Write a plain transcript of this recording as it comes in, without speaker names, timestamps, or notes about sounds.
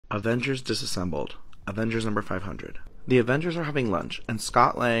Avengers Disassembled. Avengers number 500. The Avengers are having lunch, and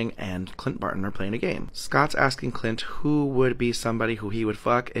Scott Lang and Clint Barton are playing a game. Scott's asking Clint who would be somebody who he would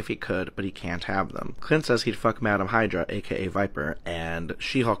fuck if he could, but he can't have them. Clint says he'd fuck Madam Hydra, aka Viper, and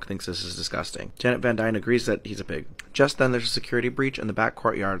She-Hulk thinks this is disgusting. Janet Van Dyne agrees that he's a pig. Just then there's a security breach in the back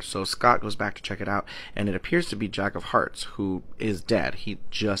courtyard, so Scott goes back to check it out, and it appears to be Jack of Hearts, who is dead. He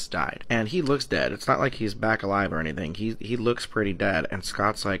just died. And he looks dead. It's not like he's back alive or anything. He looks pretty dead, and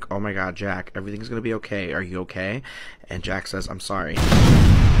Scott's like, "Oh my god, Jack, everything's gonna be okay. Are you okay?" And Jack says, "I'm sorry."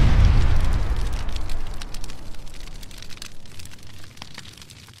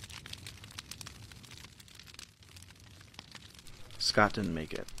 Scott didn't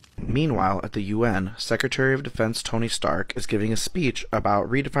make it. Meanwhile, at the UN, Secretary of Defense Tony Stark is giving a speech about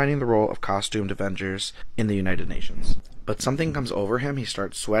redefining the role of costumed Avengers in the United Nations. But something comes over him, he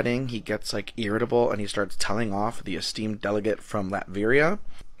starts sweating, he gets irritable, and he starts telling off the esteemed delegate from Latveria.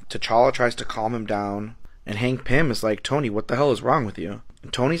 T'Challa tries to calm him down, and Hank Pym is like, "Tony, what the hell is wrong with you?"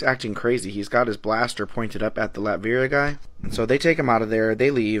 And Tony's acting crazy. He's got his blaster pointed up at the Latveria guy. And so they take him out of there,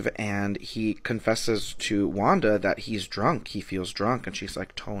 they leave, and he confesses to Wanda that he's drunk. He feels drunk. And she's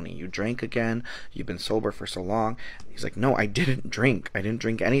like, "Tony, you drank again? You've been sober for so long." He's like, "No, I didn't drink. I didn't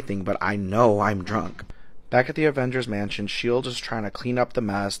drink anything, but I know I'm drunk." Back at the Avengers Mansion, S.H.I.E.L.D. is trying to clean up the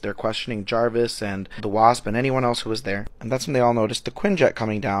mess. They're questioning Jarvis and the Wasp and anyone else who was there. And that's when they all notice the Quinjet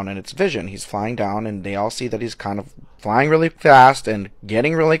coming down, and it's Vision. He's flying down, and they all see that he's kind of flying really fast and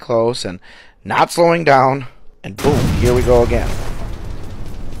getting really close and not slowing down. And boom, here we go again.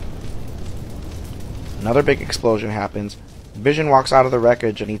 Another big explosion happens. Vision walks out of the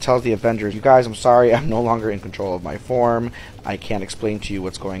wreckage and he tells the Avengers, "You guys, I'm sorry, I'm no longer in control of my form. I can't explain to you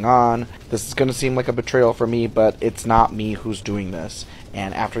what's going on. This is going to seem like a betrayal for me, but it's not me who's doing this."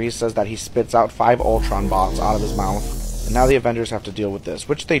 And after he says that, he spits out 5 Ultron bots out of his mouth. And now the Avengers have to deal with this,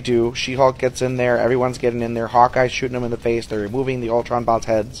 which they do. She-Hulk gets in there, everyone's getting in there, Hawkeye's shooting him in the face, they're removing the Ultron bots'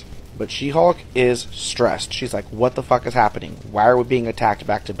 heads. But She-Hulk is stressed. She's like, "What the fuck is happening? Why are we being attacked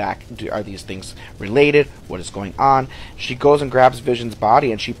back to back? Are these things related? What is going on?" She goes and grabs Vision's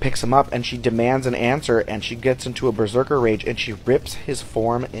body and she picks him up and she demands an answer, and she gets into a berserker rage and she rips his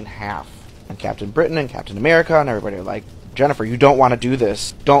form in half. And Captain Britain and Captain America and everybody are like, "Jennifer, you don't want to do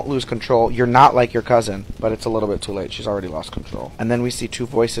this. Don't lose control. You're not like your cousin." But it's a little bit too late. She's already lost control. And then we see 2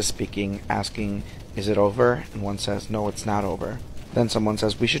 voices speaking, asking, "Is it over?" And one says, "No, it's not over." Then someone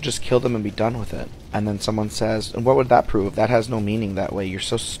says, "We should just kill them and be done with it." And then someone says, "And what would that prove? That has no meaning that way. You're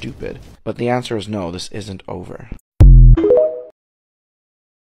so stupid." But the answer is no, this isn't over.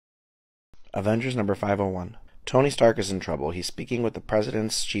 Avengers number 501. Tony Stark is in trouble. He's speaking with the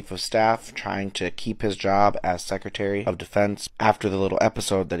President's Chief of Staff, trying to keep his job as Secretary of Defense after the little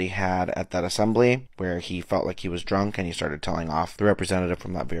episode that he had at that assembly where he felt like he was drunk and he started telling off the representative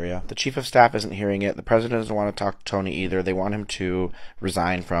from Latveria. The Chief of Staff isn't hearing it. The President doesn't want to talk to Tony either. They want him to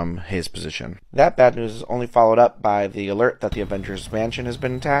resign from his position. That bad news is only followed up by the alert that the Avengers Mansion has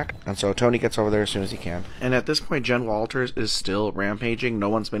been attacked, and so Tony gets over there as soon as he can. And at this point, Jen Walters is still rampaging. No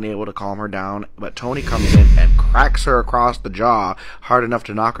one's been able to calm her down, but Tony comes in and cracks her across the jaw hard enough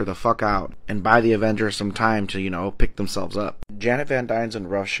to knock her the fuck out and buy the Avengers some time to, pick themselves up. Janet Van Dyne's in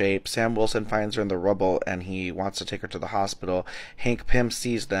rough shape. Sam Wilson finds her in the rubble and he wants to take her to the hospital. Hank Pym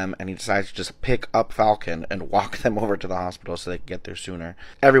sees them and he decides to just pick up Falcon and walk them over to the hospital so they can get there sooner.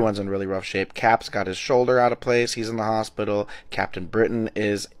 Everyone's in really rough shape. Cap's got his shoulder out of place. He's in the hospital. Captain Britain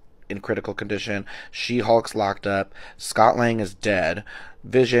is in critical condition. She-Hulk's locked up. Scott Lang is dead.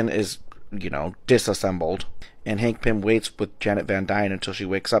 Vision is disassembled. And Hank Pym waits with Janet Van Dyne until she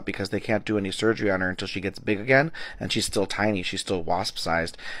wakes up because they can't do any surgery on her until she gets big again. And she's still tiny. She's still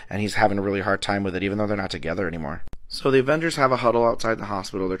wasp-sized. And he's having a really hard time with it, even though they're not together anymore. So the Avengers have a huddle outside the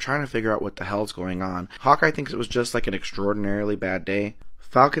hospital. They're trying to figure out what the hell's going on. Hawkeye thinks it was just an extraordinarily bad day.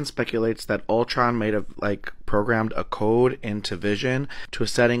 Falcon speculates that Ultron might have programmed a code into Vision to a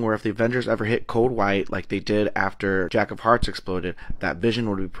setting where if the Avengers ever hit code white like they did after Jack of Hearts exploded, that Vision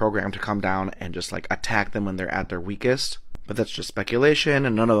would be programmed to come down and just attack them when they're at their weakest. But that's just speculation,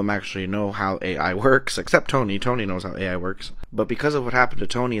 and none of them actually know how AI works, except Tony. Tony knows how AI works. But because of what happened to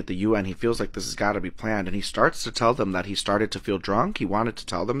Tony at the UN, he feels like this has got to be planned, and he starts to tell them that he started to feel drunk. He wanted to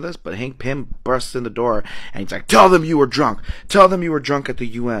tell them this, but Hank Pym bursts in the door, and he's like, "Tell them you were drunk! Tell them you were drunk at the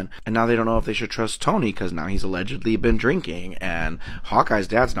UN!" And now they don't know if they should trust Tony, because now he's allegedly been drinking, and Hawkeye's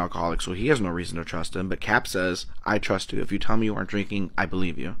dad's an alcoholic, so he has no reason to trust him. But Cap says, "I trust you. If you tell me you aren't drinking, I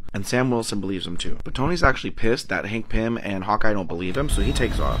believe you." And Sam Wilson believes him too. But Tony's actually pissed that Hank Pym and Hawkeye don't believe him, so he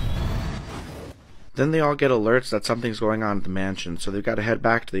takes off. Then they all get alerts that something's going on at the mansion, so they've got to head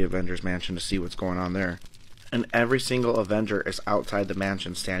back to the Avengers Mansion to see what's going on there. And every single Avenger is outside the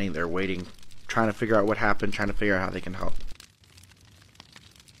mansion standing there waiting, trying to figure out what happened, trying to figure out how they can help.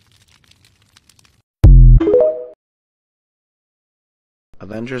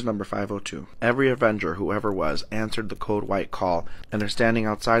 Avengers number 502. Every Avenger, whoever was, answered the code white call, and they're standing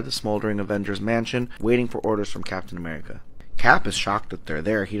outside the smoldering Avengers mansion, waiting for orders from Captain America. Cap is shocked that they're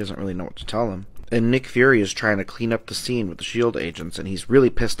there. He doesn't really know what to tell them. And Nick Fury is trying to clean up the scene with the S.H.I.E.L.D. agents, and he's really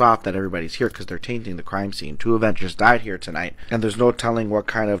pissed off that everybody's here because they're tainting the crime scene. 2 Avengers died here tonight, and there's no telling what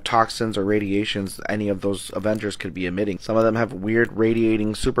kind of toxins or radiations any of those Avengers could be emitting. Some of them have weird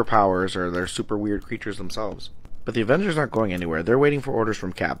radiating superpowers, or they're super weird creatures themselves. But the Avengers aren't going anywhere. They're waiting for orders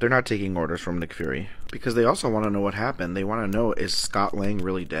from Cap. They're not taking orders from Nick Fury. Because they also want to know what happened. They want to know, is Scott Lang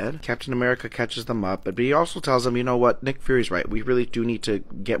really dead? Captain America catches them up, but he also tells them, you know what, Nick Fury's right. We really do need to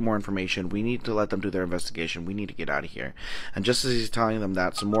get more information. We need to let them do their investigation. We need to get out of here. And just as he's telling them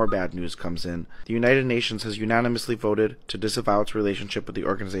that, some more bad news comes in. The United Nations has unanimously voted to disavow its relationship with the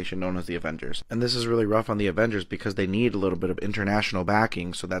organization known as the Avengers. And this is really rough on the Avengers because they need a little bit of international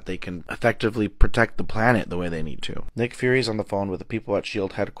backing so that they can effectively protect the planet the way they need to. Nick Fury's on the phone with the people at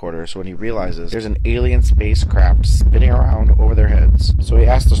S.H.I.E.L.D. headquarters when he realizes there's an alien spacecraft spinning around over their heads. So he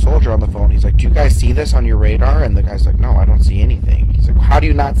asks the soldier on the phone, he's like, do you guys see this on your radar? And the guy's like, no, I don't see anything. He's like, how do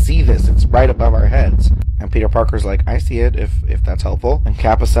you not see this? It's right above our heads. And Peter Parker's like, I see it, if that's helpful. And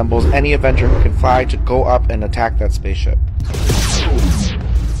Cap assembles any Avenger who can fly to go up and attack that spaceship.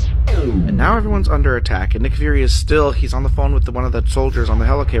 And now everyone's under attack, and Nick Fury is still, he's on the phone with one of the soldiers on the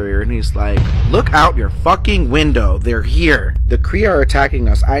helicarrier, and he's like, look out your fucking window, they're here. The Kree are attacking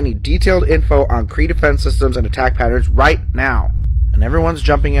us. I need detailed info on Kree defense systems and attack patterns right now. And everyone's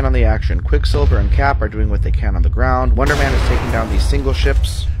jumping in on the action. Quicksilver and Cap are doing what they can on the ground. Wonder Man is taking down these single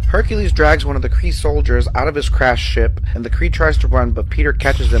ships. Hercules drags one of the Kree soldiers out of his crashed ship, and the Kree tries to run, but Peter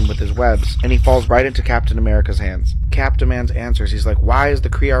catches him with his webs, and he falls right into Captain America's hands. Cap demands answers. He's like, why is the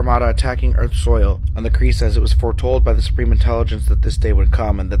Kree Armada attacking Earth's soil? And the Kree says it was foretold by the Supreme Intelligence that this day would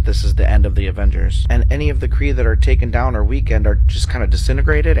come, and that this is the end of the Avengers. And any of the Kree that are taken down or weakened are just kind of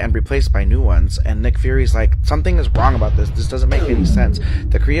disintegrated and replaced by new ones. And Nick Fury's like, something is wrong about this. This doesn't make any sense.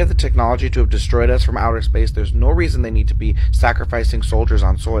 The Kree have the technology to have destroyed us from outer space. There's no reason they need to be sacrificing soldiers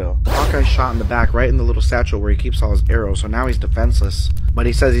on soil. Hawkeye's shot in the back, right in the little satchel where he keeps all his arrows, so now he's defenseless. But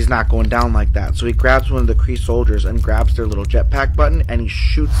he says he's not going down like that, so he grabs one of the Kree soldiers and grabs their little jetpack button, and he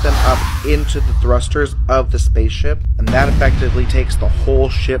shoots them up into the thrusters of the spaceship, and that effectively takes the whole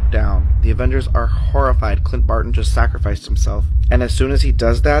ship down. The Avengers are horrified. Clint Barton just sacrificed himself. And as soon as he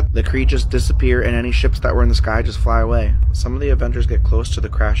does that, the Kree just disappear, and any ships that were in the sky just fly away. Some of the Avengers get close to the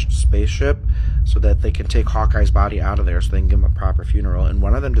crashed spaceship so that they can take Hawkeye's body out of there so they can give him a proper funeral, and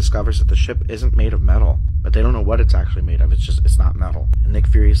one of them discovers that the ship isn't made of metal, but they don't know what it's actually made of. It's not metal. And Nick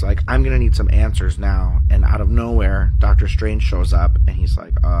Fury's like, I'm gonna need some answers now. And out of nowhere, Doctor Strange shows up, and he's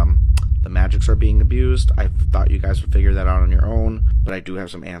like, the magics are being abused. I thought you guys would figure that out on your own, but I do have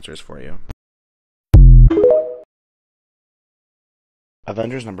some answers for you.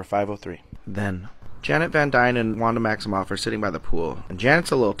 Avengers number 503. Then, Janet Van Dyne and Wanda Maximoff are sitting by the pool, and Janet's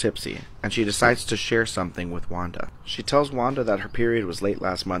a little tipsy, and she decides to share something with Wanda. She tells Wanda that her period was late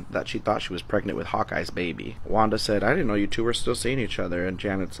last month, that she thought she was pregnant with Hawkeye's baby. Wanda said, I didn't know you two were still seeing each other, and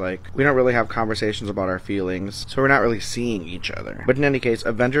Janet's like, we don't really have conversations about our feelings, so we're not really seeing each other. But in any case,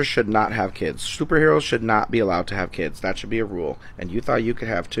 Avengers should not have kids. Superheroes should not be allowed to have kids. That should be a rule. And you thought you could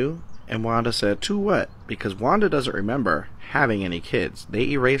have two? And Wanda said, to what? Because Wanda doesn't remember having any kids. They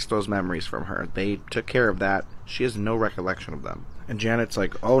erased those memories from her. They took care of that. She has no recollection of them. And Janet's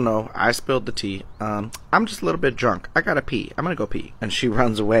like, oh no, I spilled the tea. I'm just a little bit drunk. I gotta pee. I'm gonna go pee. And she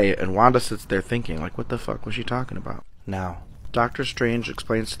runs away, and Wanda sits there thinking, like, what the fuck was she talking about? Now, Doctor Strange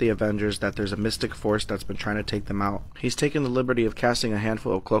explains to the Avengers that there's a mystic force that's been trying to take them out. He's taken the liberty of casting a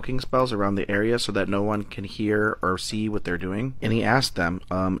handful of cloaking spells around the area so that no one can hear or see what they're doing. And he asked them,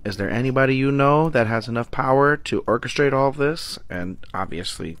 is there anybody you know that has enough power to orchestrate all of this? And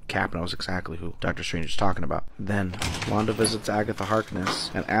obviously, Cap knows exactly who Doctor Strange is talking about. Then, Wanda visits Agatha Harkness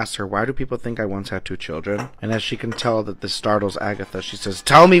and asks her, why do people think I once had 2 children? And as she can tell that this startles Agatha, she says,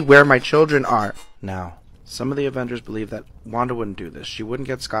 tell me where my children are! Now, some of the Avengers believe that Wanda wouldn't do this. She wouldn't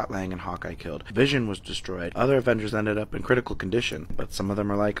get Scott Lang and Hawkeye killed. Vision was destroyed. Other Avengers ended up in critical condition. But some of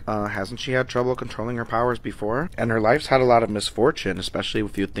them are like, hasn't she had trouble controlling her powers before? And her life's had a lot of misfortune, especially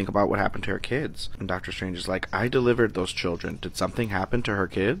if you think about what happened to her kids. And Doctor Strange is like, I delivered those children. Did something happen to her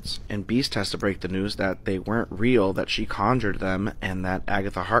kids? And Beast has to break the news that they weren't real, that she conjured them, and that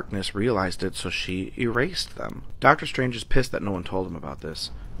Agatha Harkness realized it, so she erased them. Doctor Strange is pissed that no one told him about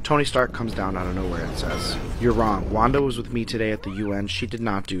this. Tony Stark comes down out of nowhere and says, "You're wrong. Wanda was with me today at the UN. She did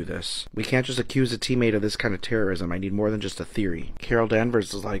not do this. We can't just accuse a teammate of this kind of terrorism. I need more than just a theory." Carol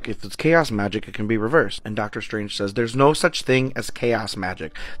Danvers is like, "If it's chaos magic, it can be reversed." And Doctor Strange says, "There's no such thing as chaos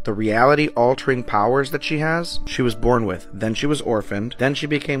magic. The reality-altering powers that she has, she was born with. Then she was orphaned. Then she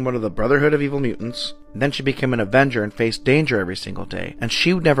became one of the Brotherhood of Evil Mutants. Then she became an Avenger and faced danger every single day. And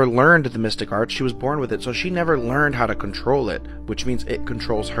she never learned the mystic arts. She was born with it, so she never learned how to control it, which means it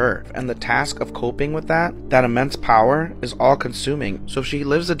controls her. And the task of coping with that immense power, is all-consuming. So if she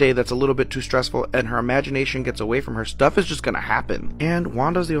lives a day that's a little bit too stressful and her imagination gets away from her, stuff is just gonna happen." And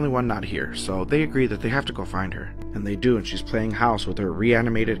Wanda's the only one not here, so they agree that they have to go find her. And they do, and she's playing house with her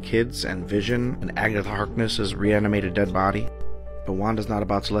reanimated kids and Vision and Agatha Harkness's reanimated dead body. But Wanda's not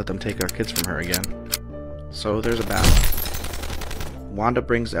about to let them take our kids from her again. So there's a battle. Wanda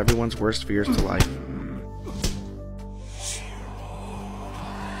brings everyone's worst fears to life.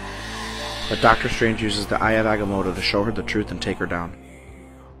 But Doctor Strange uses the Eye of Agamotto to show her the truth and take her down.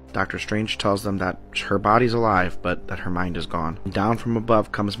 Doctor Strange tells them that her body's alive, but that her mind is gone. Down from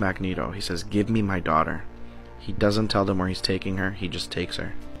above comes Magneto. He says, "Give me my daughter." He doesn't tell them where he's taking her, he just takes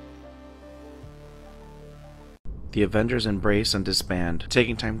her. The Avengers embrace and disband,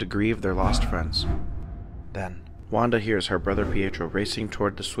 taking time to grieve their lost friends. Then, Wanda hears her brother Pietro racing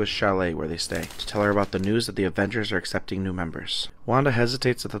toward the Swiss chalet where they stay, to tell her about the news that the Avengers are accepting new members. Wanda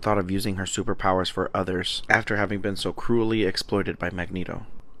hesitates at the thought of using her superpowers for others, after having been so cruelly exploited by Magneto.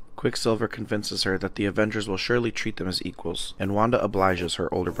 Quicksilver convinces her that the Avengers will surely treat them as equals, and Wanda obliges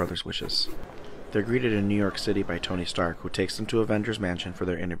her older brother's wishes. They're greeted in New York City by Tony Stark, who takes them to Avengers Mansion for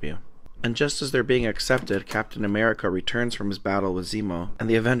their interview. And just as they're being accepted, Captain America returns from his battle with Zemo, and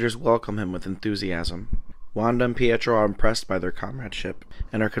the Avengers welcome him with enthusiasm. Wanda and Pietro are impressed by their comradeship,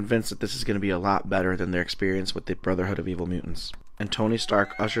 and are convinced that this is going to be a lot better than their experience with the Brotherhood of Evil Mutants. And Tony Stark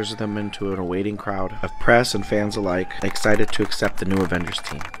ushers them into an awaiting crowd of press and fans alike, excited to accept the new Avengers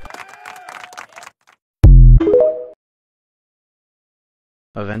team.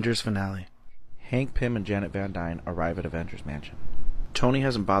 Avengers Finale. Hank Pym and Janet Van Dyne arrive at Avengers Mansion. Tony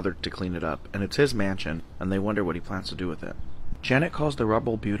hasn't bothered to clean it up, and it's his mansion, and they wonder what he plans to do with it. Janet calls the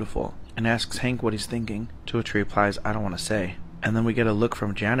rubble beautiful, and asks Hank what he's thinking, to which he replies, "I don't want to say." And then we get a look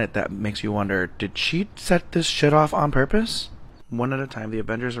from Janet that makes you wonder, did she set this shit off on purpose? One at a time, the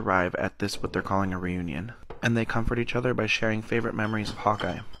Avengers arrive at this what they're calling a reunion, and they comfort each other by sharing favorite memories of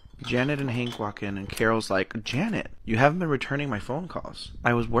Hawkeye. Janet and Hank walk in, and Carol's like, "Janet, you haven't been returning my phone calls.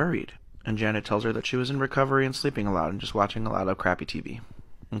 I was worried." And Janet tells her that she was in recovery and sleeping a lot and just watching a lot of crappy TV.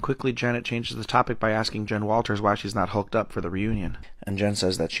 And quickly Janet changes the topic by asking Jen Walters why she's not hooked up for the reunion. And Jen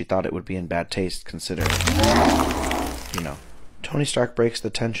says that she thought it would be in bad taste considering, Tony Stark breaks the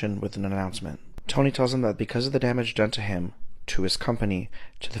tension with an announcement. Tony tells him that because of the damage done to him, to his company,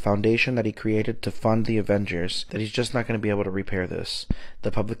 to the foundation that he created to fund the Avengers, that he's just not going to be able to repair this.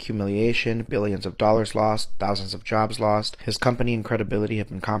 The public humiliation, billions of dollars lost, thousands of jobs lost, his company and credibility have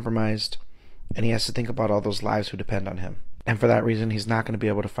been compromised, and he has to think about all those lives who depend on him. And for that reason, he's not going to be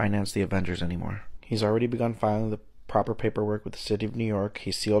able to finance the Avengers anymore. He's already begun filing the proper paperwork with the city of New York,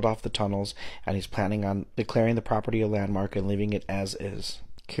 he's sealed off the tunnels, and he's planning on declaring the property a landmark and leaving it as is.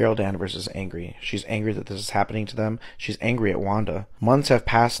 Carol Danvers is angry. She's angry that this is happening to them. She's angry at Wanda. Months have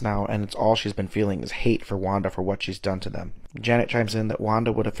passed now, and it's all she's been feeling is hate for Wanda for what she's done to them. Janet chimes in that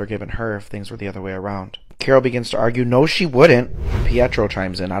Wanda would have forgiven her if things were the other way around. Carol begins to argue, no she wouldn't. Pietro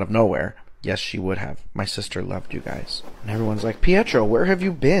chimes in out of nowhere. Yes, she would have. My sister loved you guys. And everyone's like, Pietro, where have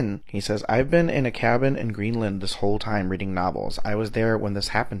you been? He says, I've been in a cabin in Greenland this whole time reading novels. I was there when this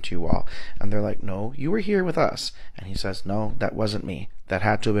happened to you all. And they're like, no, you were here with us. And he says, no, that wasn't me. That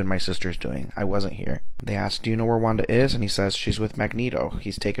had to have been my sister's doing. I wasn't here. They ask, do you know where Wanda is? And he says, she's with Magneto.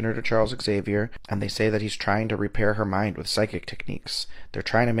 He's taken her to Charles Xavier, and they say that he's trying to repair her mind with psychic techniques. They're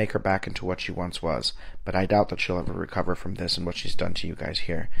trying to make her back into what she once was, but I doubt that she'll ever recover from this and what she's done to you guys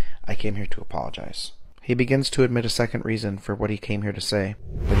here. I came here to apologize. He begins to admit a second reason for what he came here to say,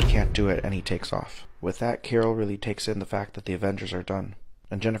 but he can't do it, and he takes off. With that, Carol really takes in the fact that the Avengers are done.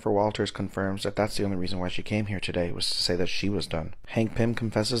 And Jennifer Walters confirms that that's the only reason why she came here today, was to say that she was done. Hank Pym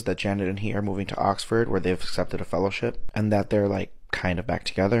confesses that Janet and he are moving to Oxford, where they've accepted a fellowship, and that they're, kind of back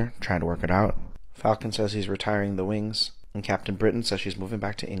together, trying to work it out. Falcon says he's retiring the wings, and Captain Britain says she's moving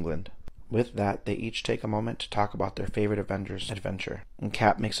back to England. With that, they each take a moment to talk about their favorite Avengers adventure. And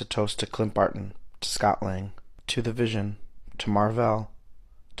Cap makes a toast to Clint Barton, to Scott Lang, to the Vision, to Marvel,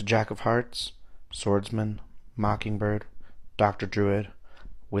 to Jack of Hearts, Swordsman, Mockingbird, Dr. Druid,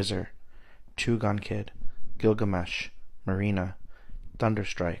 Whizzer, Two-Gun Kid, Gilgamesh, Marina,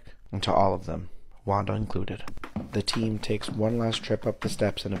 Thunderstrike, and to all of them, Wanda included. The team takes one last trip up the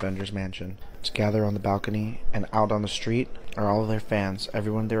steps in Avengers Mansion. To gather on the balcony and out on the street are all of their fans,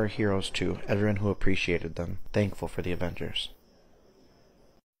 everyone they were heroes to, everyone who appreciated them, thankful for the Avengers.